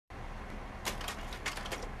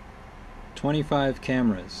25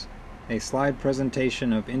 Cameras, a slide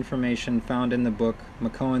presentation of information found in the book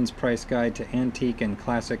McCohen's Price Guide to Antique and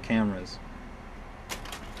Classic Cameras.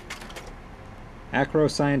 Acro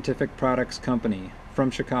Scientific Products Company, from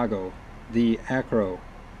Chicago, the Acro,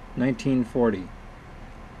 1940.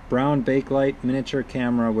 Brown Bakelite miniature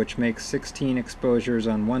camera which makes 16 exposures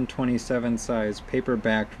on 1/27 size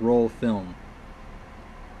paper-backed roll film.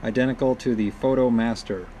 Identical to the Photo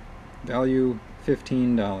Master. Value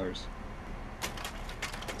 $15.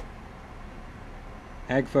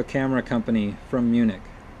 Agfa Camera Company, from Munich,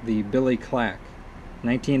 the Billy Clack,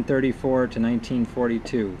 1934 to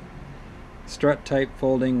 1942. Strut-type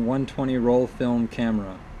folding 120 roll film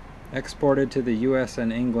camera. Exported to the US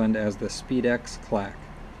and England as the Speedex Clack,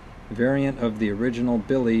 variant of the original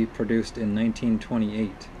Billy produced in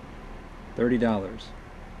 1928. $30.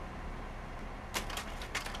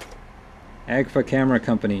 Agfa Camera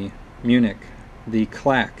Company, Munich, the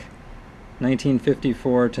Clack,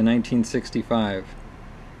 1954 to 1965.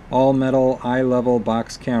 All-metal eye-level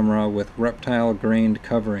box camera with reptile-grained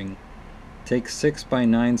covering. Takes 6 by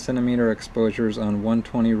 9 centimeter exposures on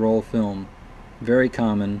 120 roll film. Very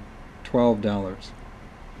common, $12.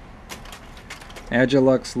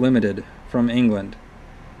 Agilux Limited, from England,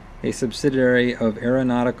 a subsidiary of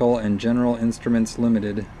Aeronautical and General Instruments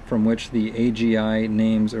Limited, from which the AGI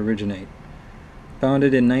names originate.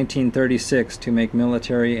 Founded in 1936 to make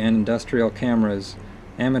military and industrial cameras,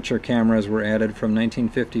 amateur cameras were added from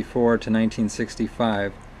 1954 to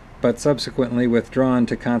 1965, but subsequently withdrawn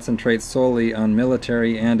to concentrate solely on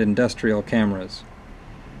military and industrial cameras.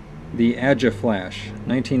 The Agiflash,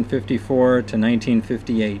 1954 to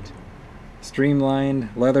 1958. Streamlined,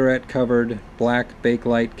 leatherette-covered, black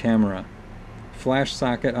Bakelite camera. Flash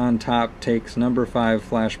socket on top takes number 5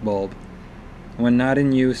 flash bulb. When not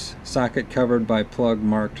in use, socket covered by plug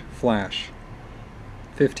marked flash.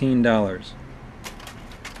 $15.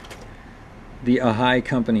 The Ahai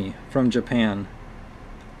Company, from Japan.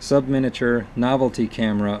 Sub-miniature novelty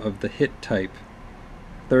camera of the HIT type.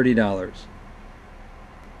 $30.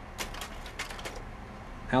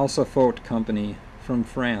 Alsafote Company, from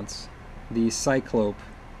France. The Cyclope,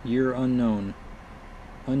 year unknown.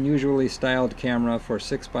 Unusually styled camera for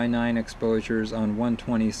 6 by 9 exposures on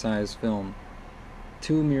 120 size film.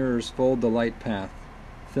 2 mirrors fold the light path.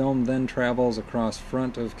 Film then travels across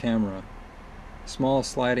front of camera. Small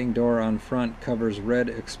sliding door on front covers red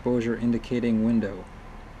exposure indicating window.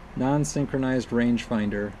 Non-synchronized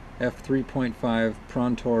rangefinder, f3.5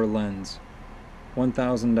 Prontor lens.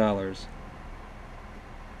 $1,000.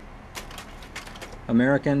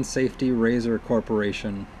 American Safety Razor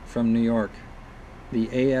Corporation, from New York. The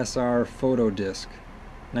ASR Photo Disc,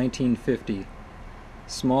 1950.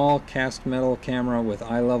 Small cast metal camera with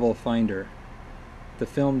eye-level finder. The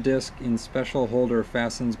film disc in special holder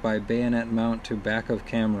fastens by bayonet mount to back of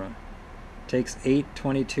camera. Takes 8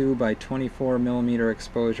 22 by 24 millimeter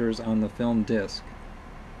exposures on the film disc.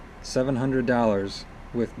 $700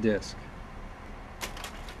 with disc.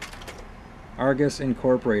 Argus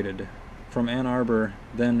Incorporated, from Ann Arbor,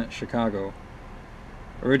 then Chicago.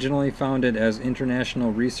 Originally founded as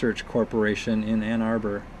International Research Corporation in Ann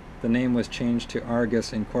Arbor, the name was changed to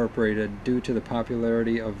Argus Incorporated due to the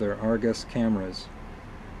popularity of their Argus cameras.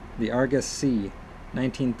 The Argus C,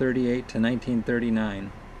 1938 to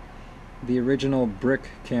 1939. The original brick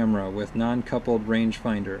camera with non-coupled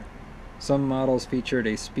rangefinder. Some models featured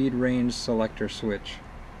a speed range selector switch.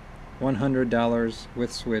 $100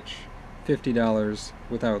 with switch, $50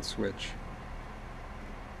 without switch.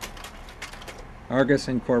 Argus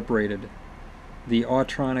Incorporated, the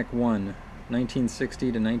Autronic 1,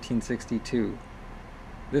 1960 to 1962.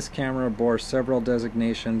 This camera bore several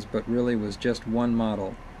designations but really was just one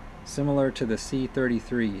model, similar to the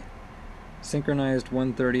C33. Synchronized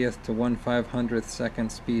 1/30th to 1/500th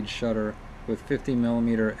second speed shutter with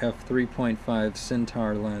 50mm f3.5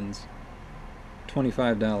 Cintar lens.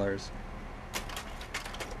 $25.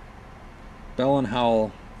 Bell &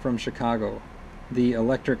 Howell, from Chicago. The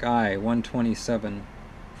Electric Eye 127,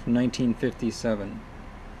 from 1957.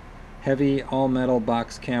 Heavy all-metal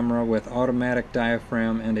box camera with automatic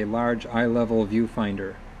diaphragm and a large eye-level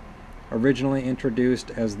viewfinder. Originally introduced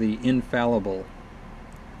as the Infallible.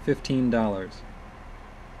 $15.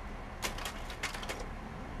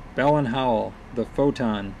 Bell & Howell, the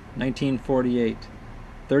Photon, 1948.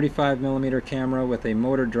 35mm camera with a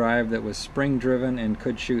motor drive that was spring-driven and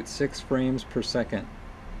could shoot 6 frames per second.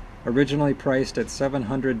 Originally priced at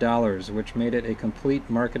 $700, which made it a complete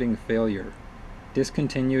marketing failure.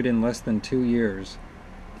 Discontinued in less than 2 years.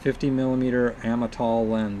 50mm Amatol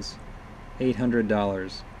lens.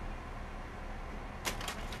 $800.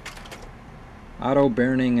 Otto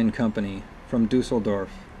Berning and Company, from Dusseldorf.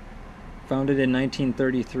 Founded in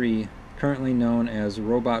 1933, currently known as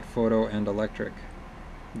Robot Photo and Electric.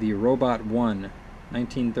 The Robot 1,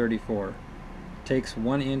 1934, takes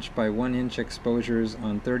 1" by 1" exposures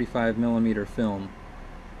on 35mm film.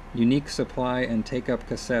 Unique supply and take-up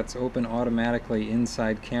cassettes open automatically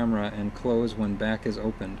inside camera and close when back is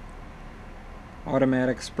opened.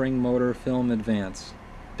 Automatic spring motor film advance.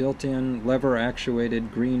 Built-in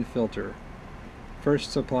lever-actuated green filter.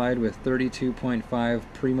 First supplied with 32.5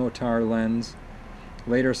 Primotar lens,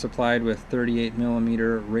 later supplied with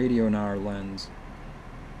 38mm Radionar lens.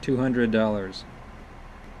 $200.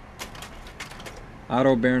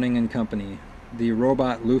 Otto Berning and Company, the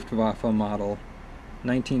Robot Luftwaffe model,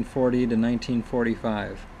 1940 to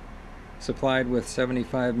 1945. Supplied with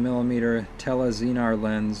 75mm Telezenar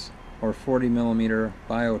lens or 40mm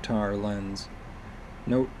Biotar lens.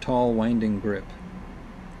 Note tall winding grip.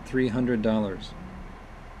 $300.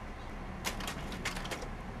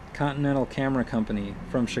 Continental Camera Company,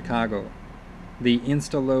 from Chicago. The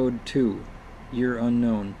Instaload 2, year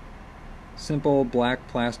unknown. Simple black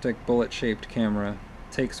plastic bullet-shaped camera.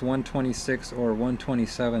 Takes 126 or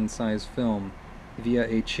 127 size film via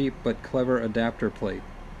a cheap but clever adapter plate.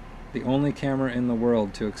 The only camera in the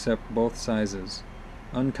world to accept both sizes.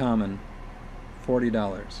 Uncommon.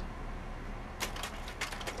 $40.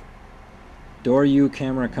 Doryou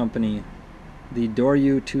Camera Company. The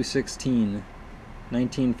Doryou 216,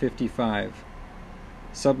 1955.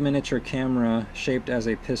 Subminiature camera shaped as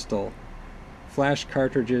a pistol. Flash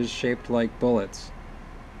cartridges shaped like bullets.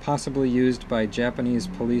 Possibly used by Japanese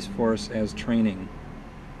police force as training.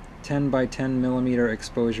 10 by 10mm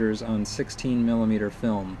exposures on 16mm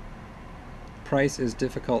film. Price is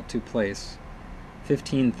difficult to place.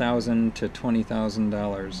 $15,000 to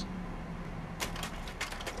 $20,000.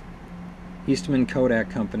 Eastman Kodak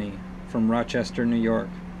Company, from Rochester, New York.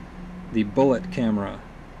 The Bullet Camera,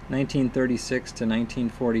 1936 to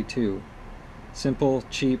 1942. Simple,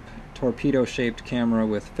 cheap, torpedo-shaped camera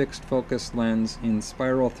with fixed focus lens in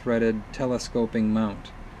spiral-threaded telescoping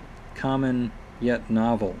mount. Common, yet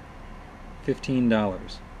novel.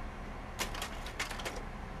 $15.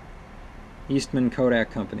 Eastman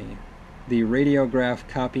Kodak Company. The Radiograph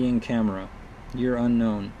Copying Camera, year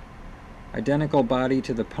unknown. Identical body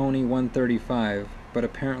to the Pony 135, but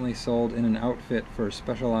apparently sold in an outfit for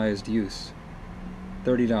specialized use.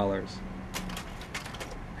 $30.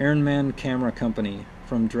 Ehrenmann Camera Company,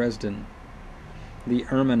 from Dresden. The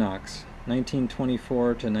Erminox, 1924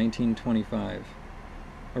 to 1925.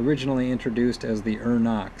 Originally introduced as the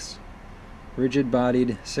Ernox.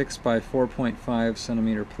 Rigid-bodied 6 by 4.5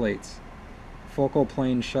 cm plates. Focal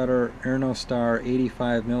plane shutter Ernostar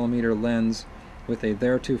 85mm lens with a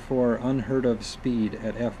theretofore unheard-of speed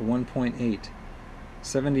at f1.8.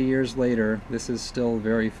 70 years later, this is still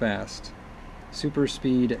very fast. Super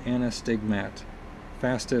speed Anastigmat,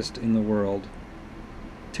 fastest in the world.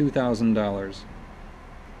 $2,000.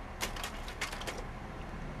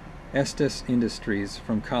 Estes Industries,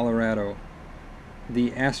 from Colorado.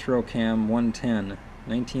 The Astrocam 110,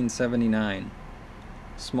 1979.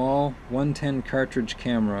 Small 110 cartridge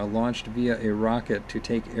camera launched via a rocket to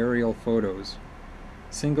take aerial photos.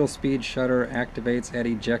 Single speed shutter activates at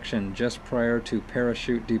ejection just prior to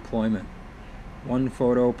parachute deployment. 1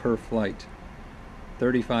 photo per flight.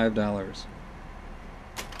 $35.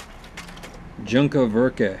 Junke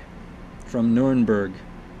Werke, from Nuremberg.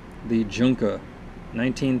 The Junke,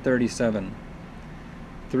 1937.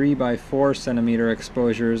 3 by 4 cm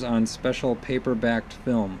exposures on special paper-backed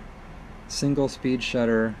film. Single speed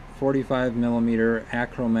shutter, 45mm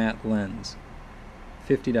achromat lens.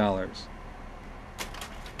 $50.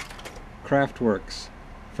 Kraftworks,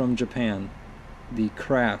 from Japan. The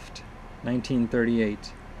Kraft,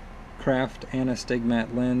 1938. Kraft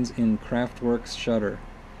Anastigmat lens in Kraftworks shutter.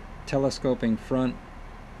 Telescoping front,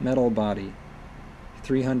 metal body.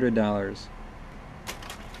 $300.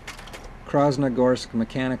 Krasnogorsk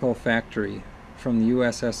Mechanical Factory, from the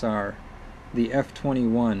USSR. The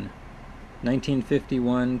F-21,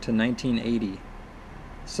 1951 to 1980.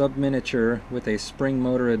 Subminiature with a spring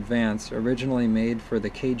motor advance originally made for the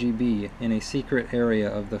KGB in a secret area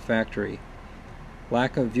of the factory.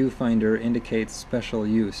 Lack of viewfinder indicates special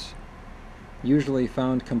use. Usually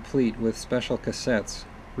found complete with special cassettes,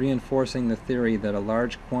 reinforcing the theory that a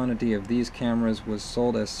large quantity of these cameras was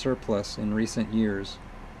sold as surplus in recent years.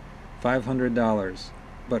 $500,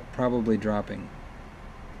 but probably dropping.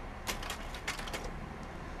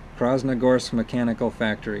 Krasnogorsk Mechanical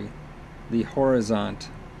Factory. The Horizont,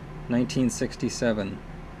 1967.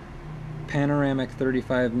 Panoramic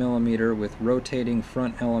 35mm with rotating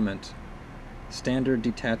front element. Standard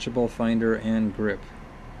detachable finder and grip,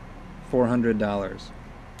 $400.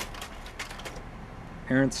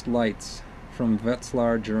 Ernst Lights from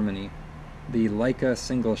Wetzlar, Germany. The Leica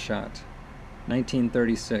Single Shot,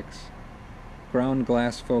 1936. Ground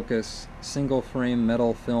glass focus, single frame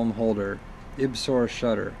metal film holder, IBSOR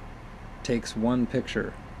shutter. Takes one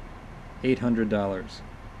picture, $800.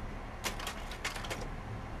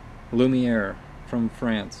 Lumiere from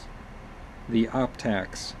France. The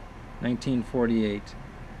Optax, 1948.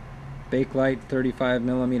 Bakelite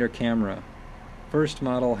 35mm camera. First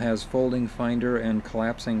model has folding finder and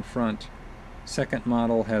collapsing front. Second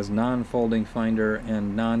model has non-folding finder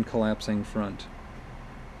and non-collapsing front.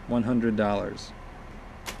 $100.